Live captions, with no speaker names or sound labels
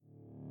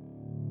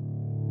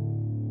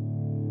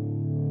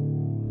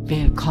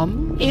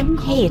Willkommen im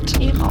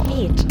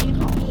Hetenraum.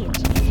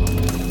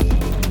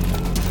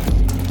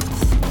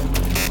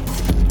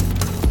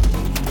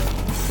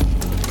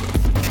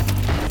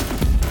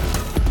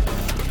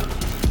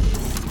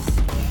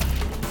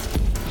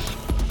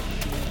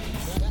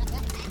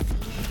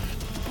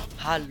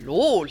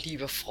 Hallo,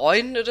 liebe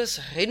Freunde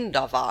des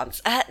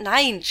Rinderwahns.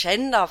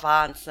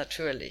 Genderwahns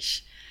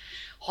natürlich.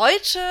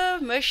 Heute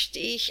möchte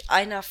ich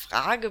einer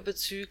Frage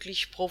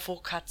bezüglich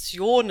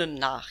Provokationen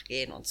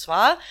nachgehen. Und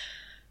zwar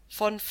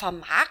von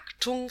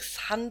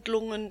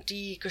Vermarktungshandlungen,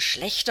 die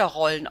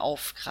Geschlechterrollen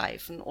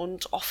aufgreifen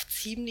und oft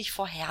ziemlich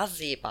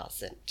vorhersehbar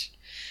sind.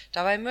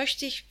 Dabei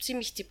möchte ich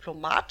ziemlich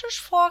diplomatisch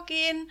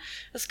vorgehen,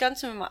 das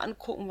Ganze mir mal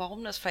angucken,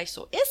 warum das vielleicht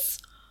so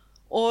ist.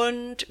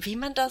 Und wie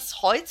man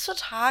das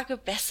heutzutage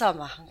besser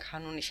machen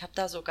kann. Und ich habe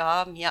da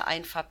sogar mir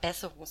einen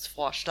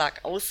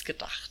Verbesserungsvorschlag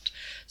ausgedacht.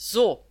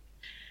 So,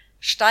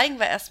 steigen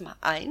wir erstmal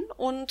ein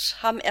und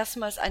haben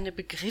erstmals eine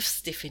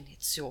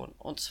Begriffsdefinition.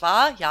 Und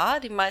zwar,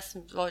 ja, die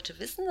meisten Leute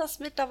wissen das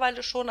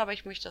mittlerweile schon, aber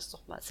ich möchte das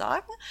doch mal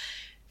sagen.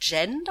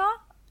 Gender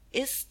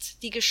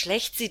ist die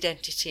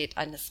Geschlechtsidentität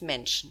eines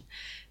Menschen,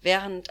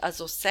 während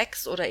also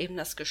Sex oder eben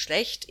das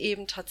Geschlecht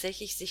eben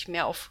tatsächlich sich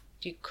mehr auf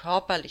die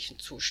körperlichen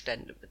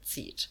Zustände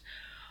bezieht.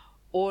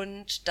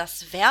 Und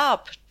das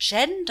Verb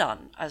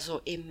gendern, also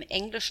im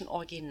englischen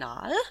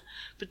Original,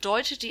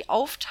 bedeutet die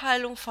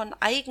Aufteilung von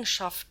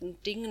Eigenschaften,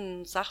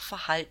 Dingen,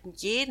 Sachverhalten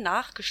je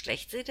nach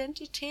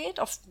Geschlechtsidentität,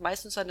 auf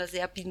meistens einer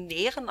sehr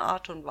binären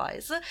Art und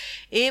Weise,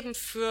 eben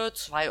für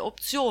zwei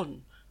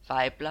Optionen,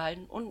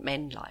 Weiblein und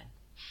Männlein.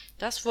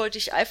 Das wollte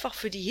ich einfach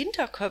für die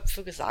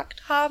Hinterköpfe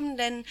gesagt haben,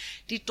 denn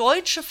die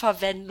deutsche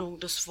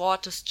Verwendung des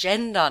Wortes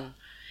gendern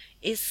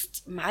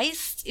ist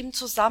meist im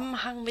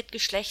Zusammenhang mit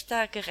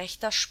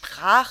geschlechtergerechter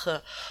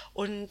Sprache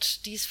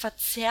und dies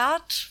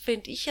verzerrt,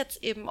 finde ich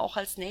jetzt eben auch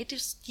als Native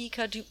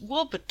Speaker, die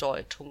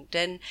Urbedeutung,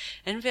 denn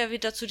wenn wir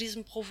wieder zu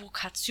diesen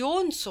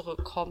Provokationen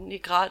zurückkommen,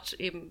 die gerade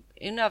eben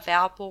in der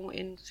Werbung,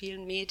 in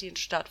vielen Medien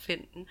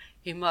stattfinden,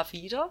 immer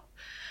wieder,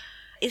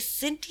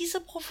 sind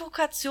diese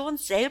Provokationen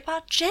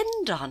selber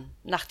gendern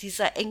nach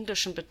dieser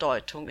englischen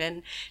Bedeutung.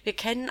 Denn wir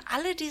kennen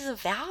alle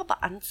diese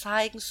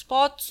Werbeanzeigen,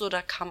 Spots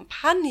oder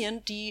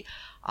Kampagnen, die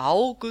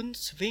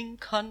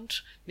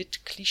augenzwinkernd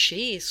mit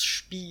Klischees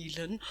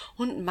spielen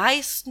und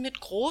meist mit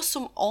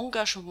großem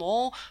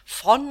Engagement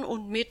von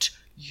und mit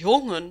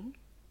jungen,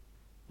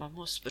 man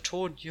muss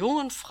betonen,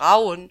 jungen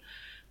Frauen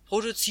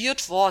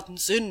produziert worden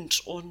sind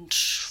und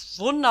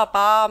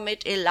wunderbar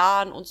mit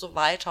Elan und so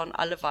weiter und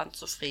alle waren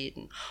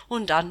zufrieden.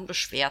 Und dann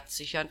beschwert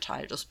sich ein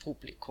Teil des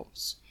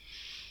Publikums.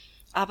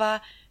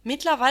 Aber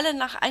mittlerweile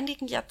nach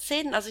einigen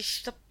Jahrzehnten, also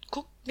ich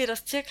gucke mir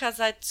das circa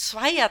seit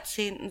 2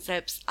 Jahrzehnten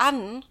selbst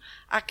an,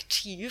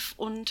 aktiv,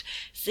 und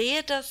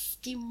sehe,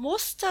 dass die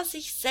Muster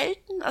sich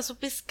selten, also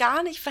bis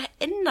gar nicht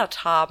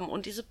verändert haben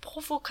und diese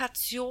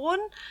Provokation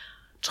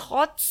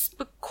trotz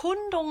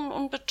Bekundungen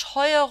und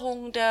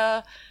Beteuerungen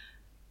der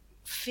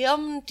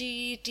Firmen,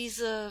 die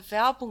diese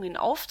Werbung in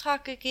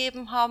Auftrag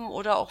gegeben haben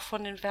oder auch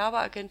von den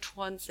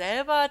Werbeagenturen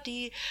selber,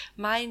 die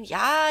meinen,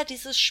 ja,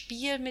 dieses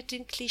Spiel mit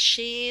den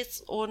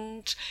Klischees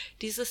und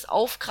dieses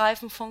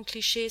Aufgreifen von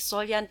Klischees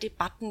soll ja ein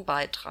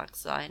Debattenbeitrag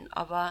sein.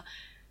 Aber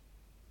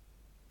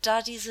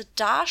da diese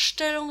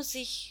Darstellung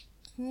sich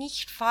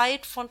nicht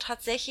weit von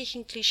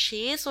tatsächlichen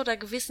Klischees oder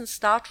gewissen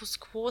Status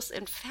Quos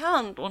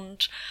entfernt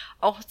und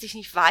auch sich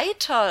nicht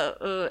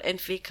weiter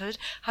entwickelt,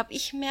 habe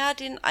ich mehr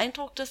den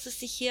Eindruck, dass es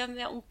sich hier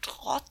mehr um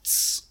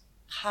Trotz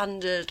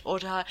handelt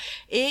oder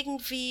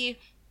irgendwie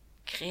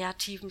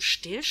kreativen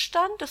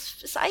Stillstand. Das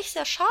ist eigentlich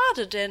sehr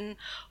schade, denn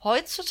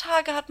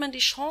heutzutage hat man die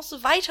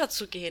Chance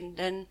weiterzugehen,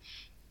 denn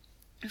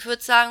ich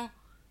würde sagen,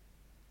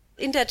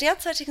 in der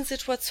derzeitigen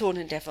Situation,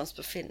 in der wir uns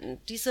befinden,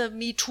 diese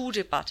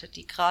MeToo-Debatte,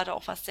 die gerade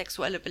auch was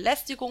sexuelle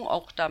Belästigung,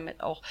 auch damit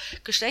auch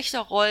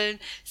Geschlechterrollen,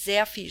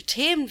 sehr viel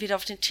Themen wieder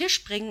auf den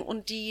Tisch bringen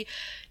und die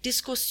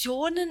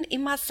Diskussionen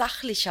immer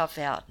sachlicher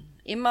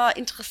werden, immer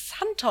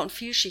interessanter und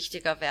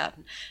vielschichtiger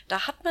werden.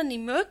 Da hat man die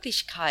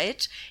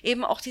Möglichkeit,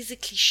 eben auch diese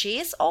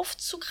Klischees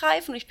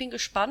aufzugreifen. Und ich bin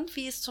gespannt,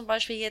 wie es zum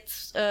Beispiel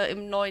jetzt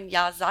im neuen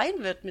Jahr sein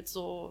wird mit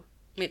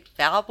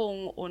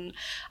Werbung und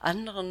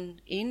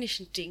anderen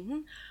ähnlichen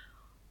Dingen.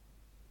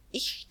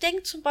 Ich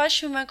denke zum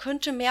Beispiel, man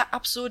könnte mehr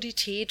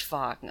Absurdität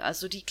wagen,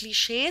 also die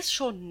Klischees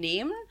schon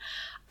nehmen,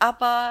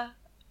 aber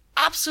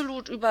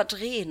absolut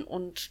überdrehen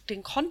und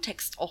den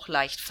Kontext auch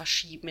leicht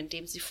verschieben, in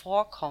dem sie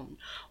vorkommen.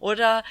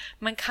 Oder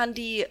man kann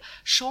die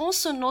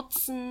Chance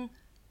nutzen,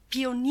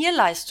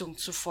 Pionierleistungen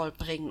zu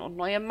vollbringen und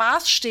neue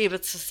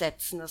Maßstäbe zu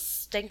setzen.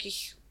 Das, denke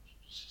ich,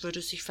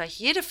 würde sich vielleicht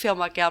jede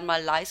Firma gern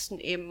mal leisten,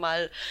 eben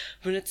mal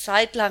für eine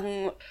Zeit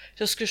lang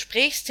das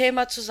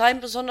Gesprächsthema zu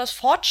sein, besonders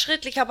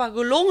fortschrittlich, aber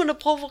gelungene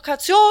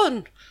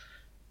Provokation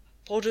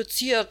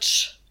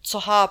produziert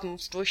zu haben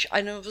durch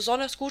eine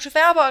besonders gute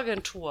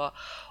Werbeagentur.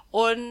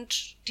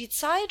 Und die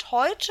Zeit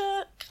heute,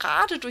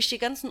 gerade durch die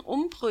ganzen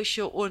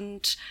Umbrüche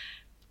und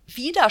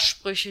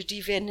Widersprüche,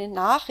 die wir in den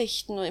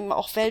Nachrichten und eben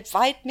auch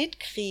weltweit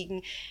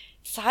mitkriegen,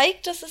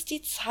 zeigt, dass es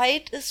die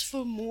Zeit ist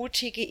für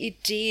mutige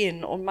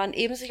Ideen und man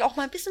eben sich auch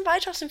mal ein bisschen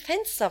weiter aus dem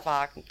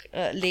Fenster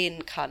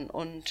lehnen kann.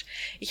 Und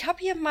ich habe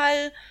hier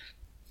mal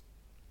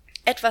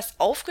etwas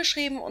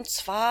aufgeschrieben, und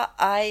zwar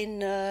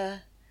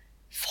eine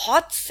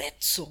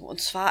Fortsetzung.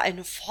 Und zwar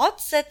eine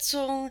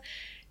Fortsetzung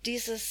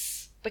dieses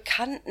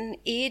bekannten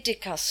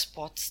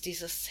Edeka-Spots,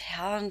 dieses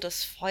Herrn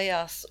des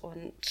Feuers.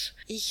 Und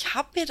ich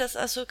habe mir das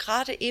also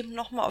gerade eben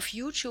nochmal auf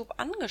YouTube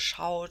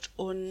angeschaut.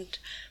 Und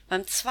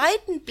beim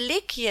zweiten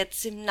Blick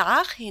jetzt im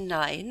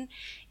Nachhinein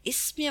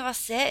ist mir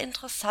was sehr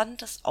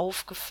Interessantes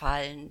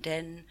aufgefallen.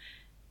 Denn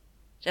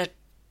da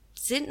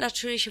sind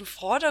natürlich im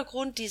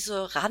Vordergrund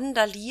diese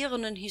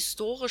randalierenden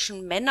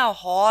historischen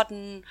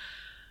Männerhorden,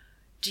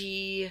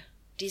 die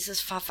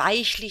dieses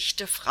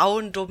verweichlichte,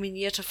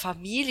 frauendominierte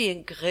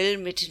Familiengrill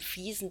mit den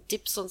fiesen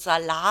Dips und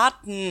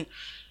Salaten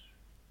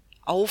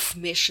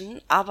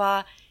aufmischen,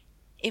 aber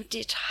im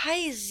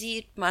Detail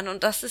sieht man,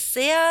 und das ist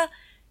ja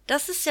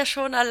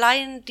schon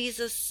allein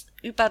dieses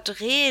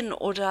Überdrehen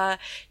oder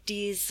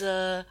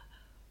diese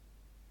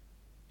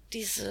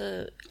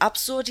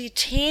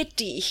Absurdität,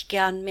 die ich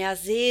gern mehr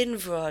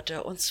sehen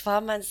würde. Und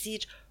zwar, man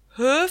sieht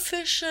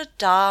höfische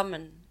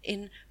Damen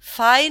in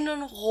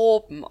feinen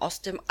Roben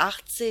aus dem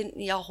 18.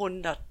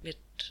 Jahrhundert mit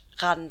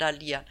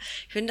randalieren.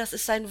 Ich finde, das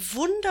ist ein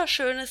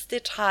wunderschönes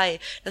Detail,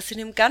 das in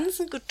dem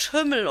ganzen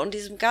Getümmel und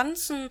diesem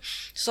ganzen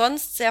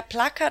sonst sehr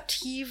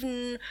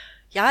plakativen,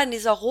 ja, in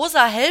dieser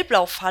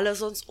rosa-hellblau-Falle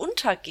sonst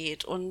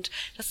untergeht. Und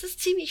das ist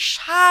ziemlich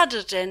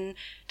schade, denn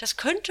das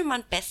könnte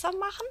man besser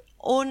machen.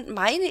 Und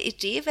meine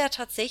Idee wäre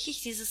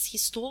tatsächlich, dieses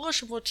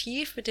historische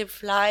Motiv mit dem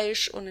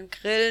Fleisch und dem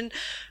Grillen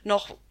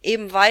noch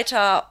eben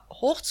weiter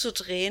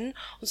hochzudrehen.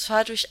 Und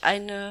zwar durch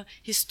eine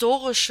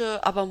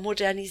historische, aber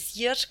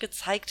modernisiert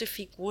gezeigte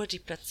Figur, die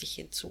plötzlich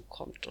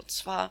hinzukommt. Und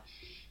zwar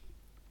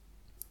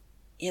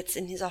jetzt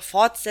in dieser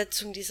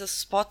Fortsetzung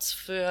dieses Spots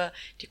für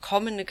die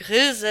kommende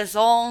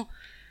Grillsaison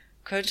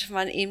könnte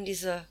man eben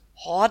diese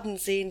Horden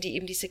sehen, die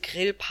eben diese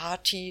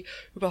Grillparty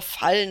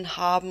überfallen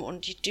haben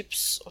und die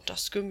Dips und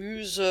das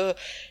Gemüse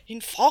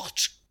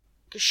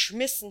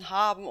hinfortgeschmissen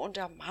haben, und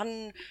der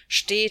Mann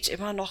steht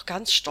immer noch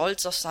ganz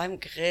stolz auf seinem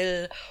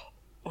Grill,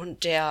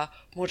 und der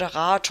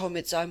Moderator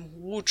mit seinem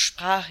Hut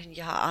sprach ihn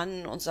ja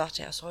an und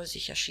sagte, er soll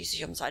sich ja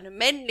schließlich um seine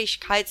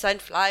Männlichkeit, sein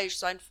Fleisch,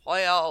 sein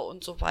Feuer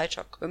und so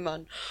weiter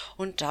kümmern.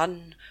 Und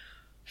dann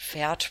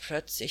fährt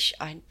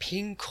plötzlich ein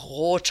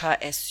pinkroter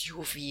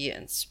SUV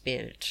ins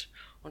Bild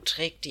und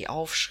trägt die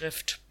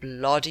Aufschrift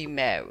Bloody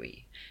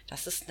Mary.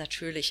 Das ist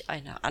natürlich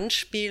eine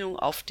Anspielung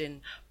auf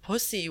den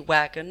Pussy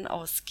Wagon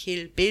aus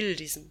Kill Bill,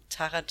 diesem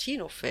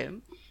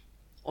Tarantino-Film.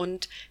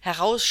 Und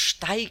heraus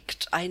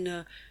steigt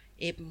eine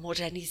eben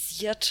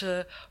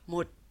modernisierte,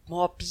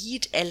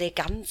 morbid,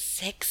 elegant,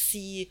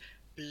 sexy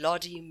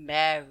Bloody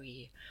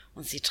Mary.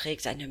 Und sie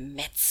trägt eine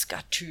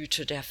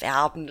Metzgertüte der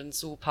werbenden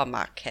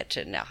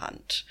Supermarktkette in der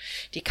Hand.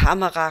 Die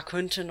Kamera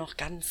könnte noch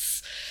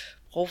ganz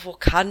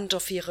provokant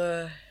auf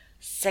ihre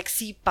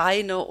sexy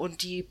Beine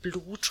und die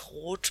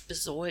blutrot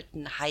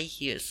besohlten High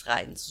Heels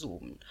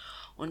reinzoomen.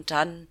 Und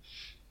dann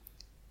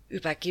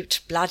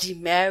übergibt Bloody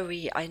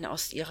Mary ein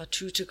aus ihrer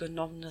Tüte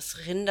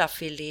genommenes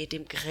Rinderfilet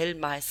dem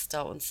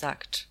Grillmeister und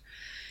sagt: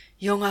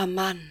 »Junger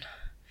Mann,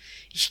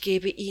 ich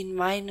gebe Ihnen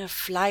meine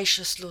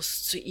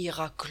Fleischeslust zu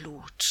Ihrer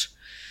Glut.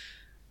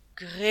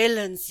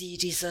 Grillen Sie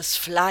dieses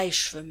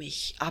Fleisch für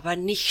mich, aber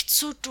nicht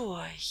zu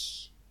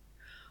durch.«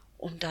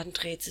 Und dann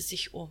dreht sie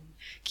sich um,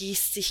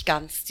 gießt sich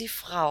ganz die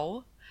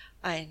Frau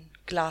ein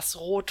Glas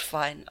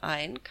Rotwein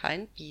ein,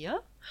 kein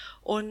Bier,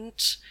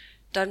 und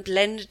dann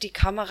blendet die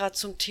Kamera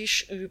zum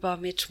Tisch über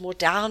mit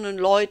modernen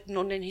Leuten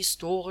und den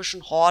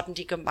historischen Horden,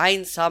 die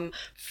gemeinsam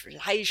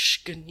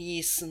Fleisch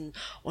genießen,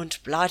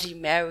 und Bloody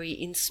Mary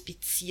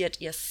inspiziert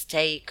ihr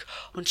Steak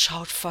und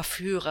schaut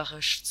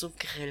verführerisch zum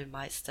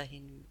Grillmeister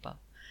hinüber.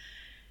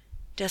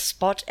 Der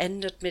Spot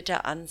endet mit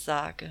der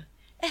Ansage: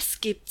 Es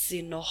gibt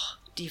sie noch,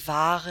 die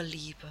wahre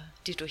Liebe,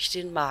 die durch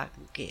den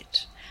Magen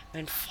geht.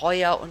 Wenn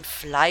Feuer und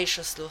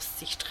Fleischeslust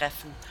sich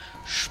treffen,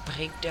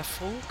 springt der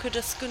Funke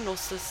des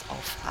Genusses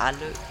auf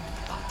alle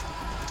über.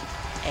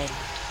 Ende.